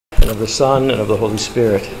of the Son, and of the Holy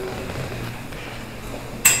Spirit.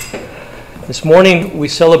 This morning we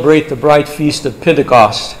celebrate the bright feast of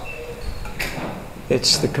Pentecost.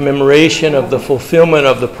 It's the commemoration of the fulfillment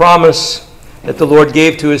of the promise that the Lord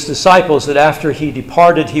gave to his disciples that after he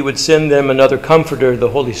departed he would send them another comforter,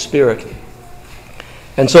 the Holy Spirit.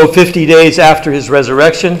 And so 50 days after his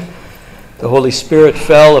resurrection, the Holy Spirit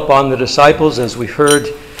fell upon the disciples, as we heard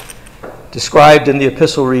described in the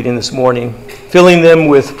epistle reading this morning, filling them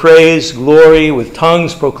with praise, glory, with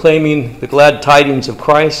tongues proclaiming the glad tidings of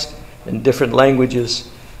Christ in different languages.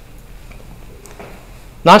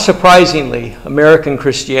 Not surprisingly, American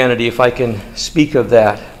Christianity, if I can speak of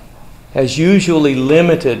that, has usually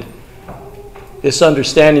limited this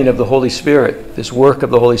understanding of the Holy Spirit, this work of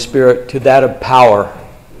the Holy Spirit, to that of power,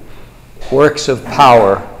 works of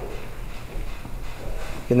power.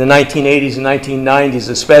 In the 1980s and 1990s,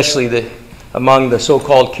 especially among the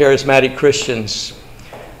so-called charismatic Christians,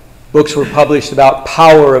 books were published about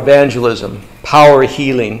power evangelism, power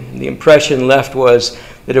healing. And the impression left was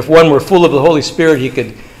that if one were full of the Holy Spirit, he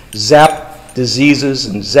could zap diseases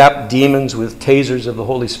and zap demons with tasers of the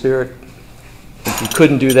Holy Spirit. If you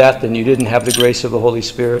couldn't do that, then you didn't have the grace of the Holy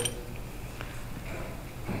Spirit.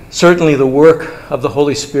 Certainly the work of the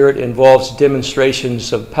Holy Spirit involves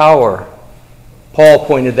demonstrations of power. Paul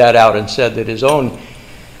pointed that out and said that his own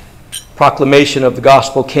proclamation of the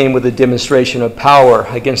gospel came with a demonstration of power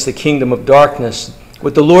against the kingdom of darkness.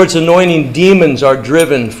 With the Lord's anointing, demons are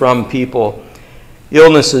driven from people.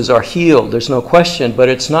 Illnesses are healed, there's no question, but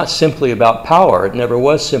it's not simply about power. It never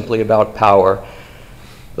was simply about power.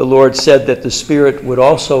 The Lord said that the Spirit would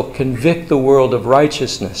also convict the world of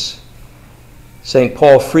righteousness. St.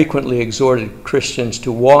 Paul frequently exhorted Christians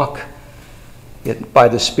to walk by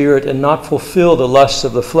the Spirit and not fulfill the lusts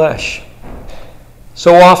of the flesh.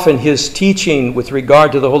 So often his teaching with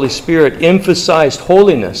regard to the Holy Spirit emphasized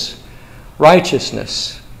holiness,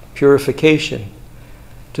 righteousness, purification.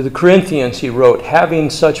 To the Corinthians he wrote, having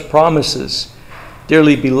such promises,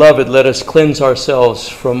 dearly beloved, let us cleanse ourselves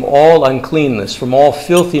from all uncleanness, from all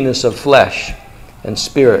filthiness of flesh and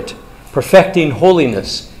spirit, perfecting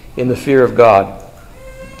holiness in the fear of God.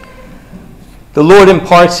 The Lord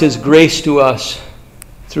imparts his grace to us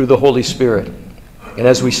through the Holy Spirit. And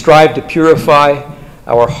as we strive to purify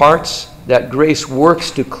our hearts, that grace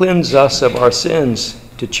works to cleanse us of our sins,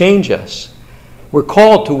 to change us. We're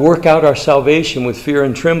called to work out our salvation with fear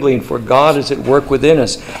and trembling, for God is at work within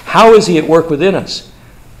us. How is he at work within us?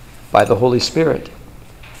 By the Holy Spirit.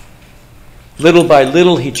 Little by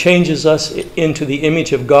little, he changes us into the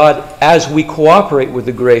image of God as we cooperate with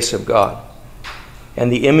the grace of God.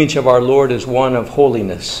 And the image of our Lord is one of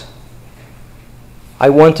holiness. I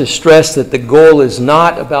want to stress that the goal is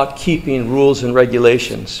not about keeping rules and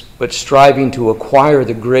regulations, but striving to acquire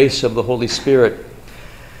the grace of the Holy Spirit,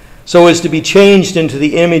 so as to be changed into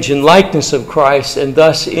the image and likeness of Christ, and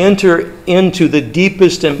thus enter into the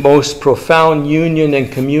deepest and most profound union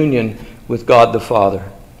and communion with God the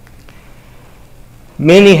Father.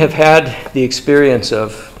 Many have had the experience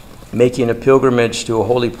of making a pilgrimage to a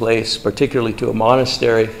holy place, particularly to a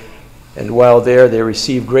monastery, and while there they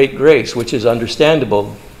receive great grace, which is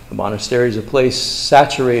understandable. The monastery is a place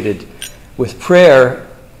saturated with prayer,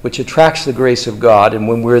 which attracts the grace of God, and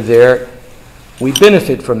when we're there, we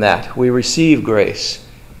benefit from that. We receive grace.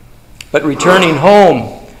 But returning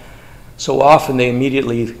home, so often they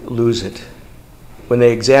immediately lose it. When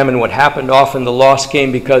they examine what happened, often the loss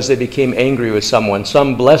came because they became angry with someone.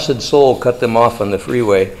 Some blessed soul cut them off on the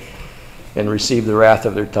freeway and received the wrath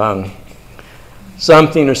of their tongue.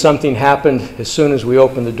 Something happened as soon as we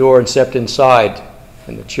opened the door and stepped inside,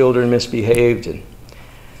 and the children misbehaved, and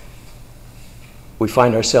we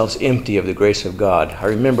find ourselves empty of the grace of God. I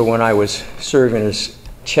remember when I was serving as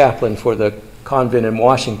chaplain for the convent in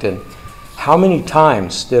Washington, how many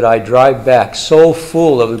times did I drive back so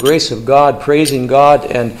full of the grace of God, praising God,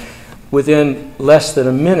 and within less than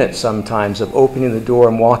a minute sometimes of opening the door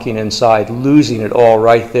and walking inside, losing it all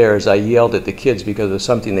right there as I yelled at the kids because of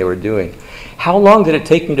something they were doing. How long did it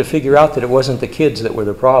take me to figure out that it wasn't the kids that were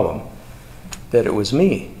the problem, that it was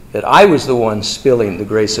me, that I was the one spilling the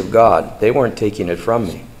grace of God? They weren't taking it from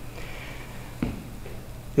me.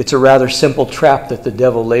 It's a rather simple trap that the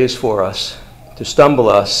devil lays for us to stumble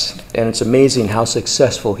us, and it's amazing how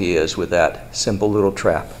successful he is with that simple little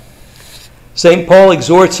trap. St. Paul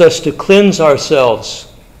exhorts us to cleanse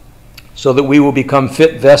ourselves so that we will become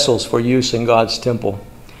fit vessels for use in God's temple.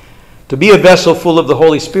 To be a vessel full of the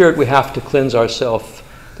Holy Spirit, we have to cleanse ourselves.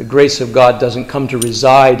 The grace of God doesn't come to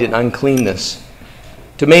reside in uncleanness.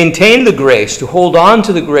 To maintain the grace, to hold on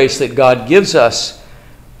to the grace that God gives us,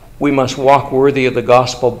 we must walk worthy of the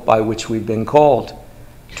gospel by which we've been called.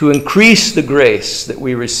 To increase the grace that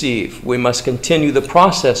we receive, we must continue the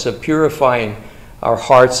process of purifying our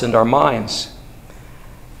hearts and our minds.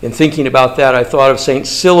 In thinking about that, I thought of St.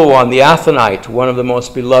 Silouan the Athonite, one of the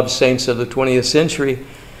most beloved saints of the 20th century.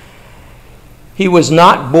 He was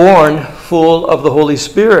not born full of the Holy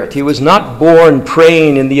Spirit. He was not born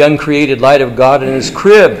praying in the uncreated light of God in his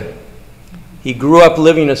crib. He grew up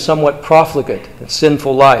living a somewhat profligate and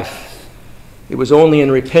sinful life. It was only in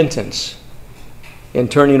repentance, in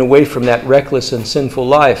turning away from that reckless and sinful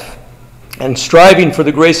life, and striving for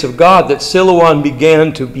the grace of God, that Silouan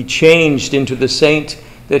began to be changed into the saint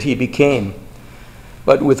that he became.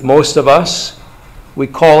 But with most of us, we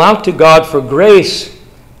call out to God for grace,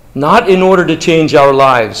 not in order to change our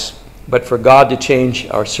lives, but for God to change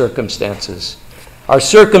our circumstances. Our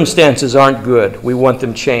circumstances aren't good. We want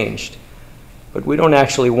them changed. But we don't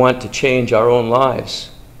actually want to change our own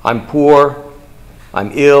lives. I'm poor,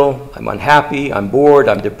 I'm ill, I'm unhappy, I'm bored,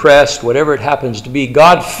 I'm depressed, whatever it happens to be.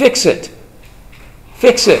 God, fix it.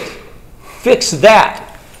 Fix it. Fix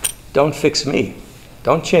that. Don't fix me.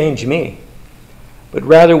 Don't change me. But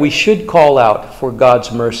rather we should call out for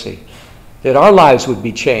God's mercy, that our lives would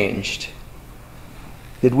be changed,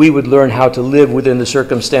 that we would learn how to live within the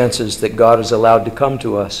circumstances that God has allowed to come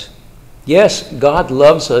to us. Yes, God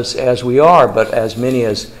loves us as we are, but as many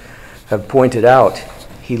as have pointed out,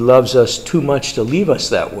 He loves us too much to leave us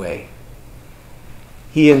that way.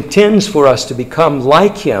 He intends for us to become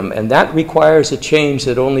like Him, and that requires a change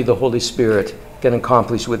that only the Holy Spirit can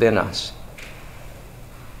accomplish within us.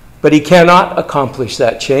 But He cannot accomplish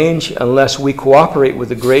that change unless we cooperate with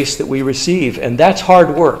the grace that we receive, and that's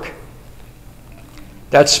hard work.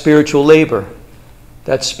 That's spiritual labor.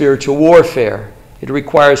 That's spiritual warfare. It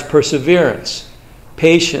requires perseverance,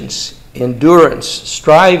 patience, endurance,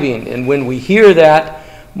 striving, and when we hear that,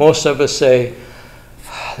 most of us say,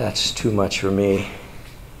 that's too much for me.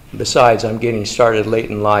 Besides, I'm getting started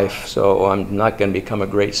late in life, so I'm not going to become a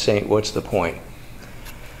great saint. What's the point?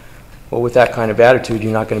 Well, with that kind of attitude,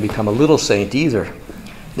 you're not going to become a little saint either.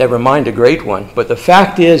 Never mind a great one. But the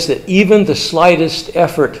fact is that even the slightest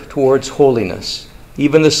effort towards holiness,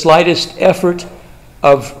 even the slightest effort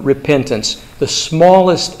of repentance, the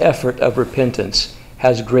smallest effort of repentance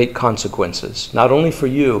has great consequences, not only for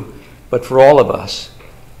you, but for all of us.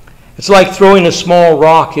 It's like throwing a small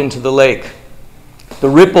rock into the lake. The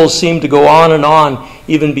ripples seem to go on,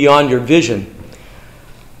 even beyond your vision.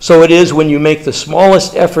 So it is when you make the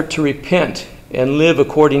smallest effort to repent and live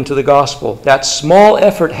according to the gospel. That small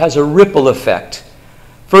effort has a ripple effect.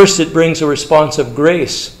 First, it brings a response of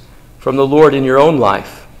grace from the Lord in your own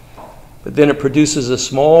life. But then it produces a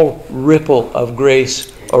small ripple of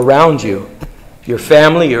grace around you. Your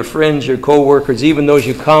family, your friends, your co-workers, even those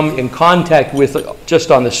you come in contact with just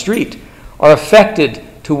on the street, are affected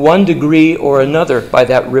to one degree or another by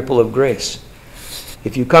that ripple of grace.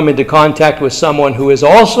 If you come into contact with someone who has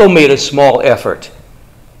also made a small effort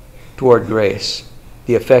toward grace,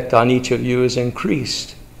 the effect on each of you is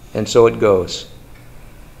increased, and so it goes.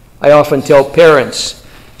 I often tell parents,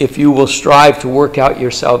 if you will strive to work out your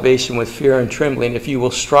salvation with fear and trembling, if you will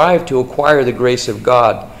strive to acquire the grace of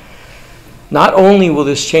God, not only will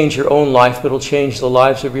this change your own life, but it'll change the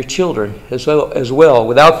lives of your children as well,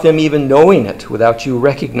 without them even knowing it, without you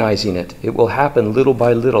recognizing it. It will happen little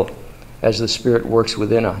by little as the Spirit works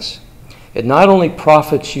within us. It not only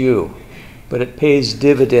profits you, but it pays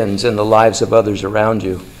dividends in the lives of others around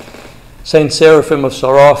you. Saint Seraphim of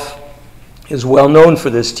Sarov is well known for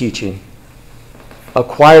this teaching.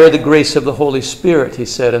 Acquire the grace of the Holy Spirit, he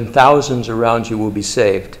said, and thousands around you will be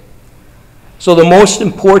saved. So the most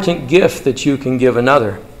important gift that you can give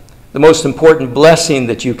another, the most important blessing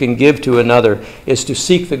that you can give to another, is to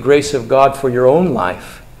seek the grace of God for your own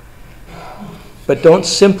life. But don't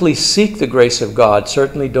simply seek the grace of God.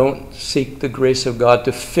 Certainly don't seek the grace of God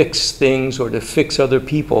to fix things or to fix other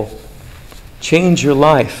people. Change your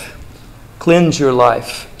life. Cleanse your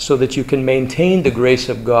life so that you can maintain the grace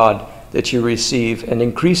of God that you receive and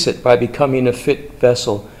increase it by becoming a fit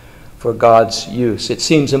vessel for God's use. It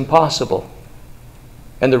seems impossible.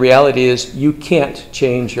 And the reality is you can't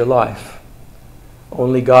change your life.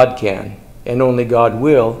 Only God can, and only God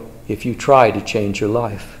will if you try to change your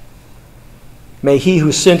life. May He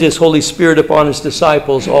who sent His Holy Spirit upon His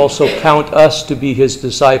disciples also count us to be His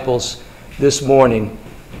disciples this morning,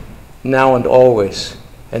 now and always,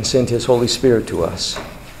 and send His Holy Spirit to us.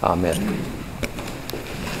 Amen.